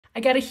I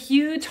got a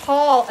huge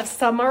haul of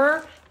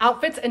summer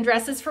outfits and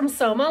dresses from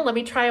Soma. Let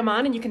me try them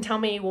on and you can tell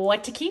me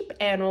what to keep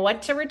and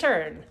what to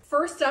return.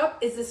 First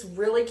up is this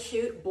really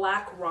cute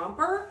black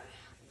romper.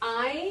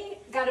 I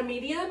got a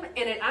medium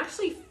and it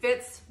actually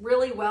fits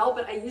really well,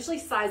 but I usually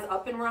size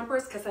up in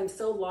rompers because I'm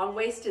so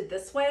long-waisted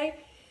this way.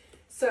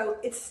 So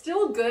it's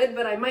still good,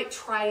 but I might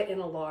try it in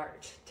a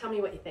large. Tell me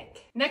what you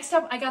think. Next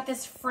up, I got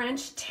this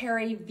French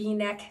terry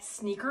V-neck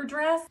sneaker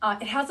dress.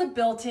 It has a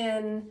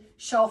built-in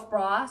shelf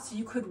bra, so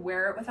you could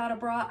wear it without a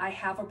bra. I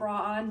have a bra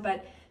on,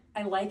 but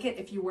I like it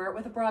if you wear it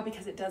with a bra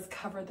because it does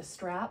cover the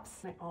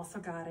straps. I also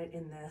got it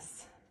in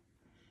this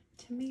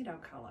tomato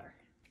color.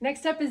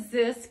 Next up is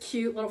this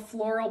cute little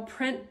floral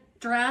print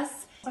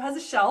dress. It has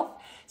a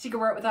shelf, so you can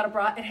wear it without a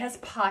bra. It has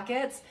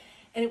pockets,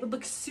 and it would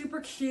look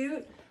super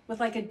cute with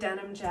like a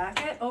denim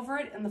jacket over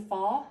it in the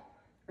fall.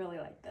 Really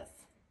like this.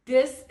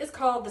 This is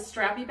called the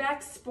strappy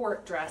back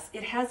sport dress.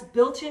 It has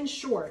built-in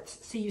shorts,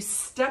 so you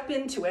step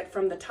into it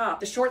from the top.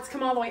 The shorts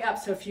come all the way up,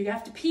 so if you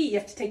have to pee, you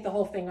have to take the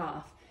whole thing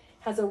off.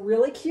 Has a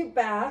really cute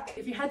back.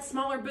 If you had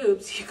smaller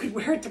boobs, you could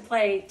wear it to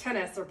play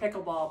tennis or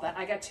pickleball, but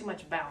I got too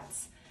much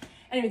bounce.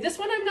 Anyway, this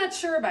one I'm not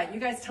sure about. You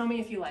guys tell me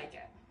if you like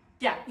it.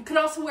 Yeah, you could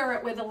also wear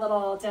it with a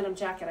little denim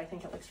jacket. I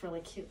think it looks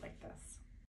really cute like this.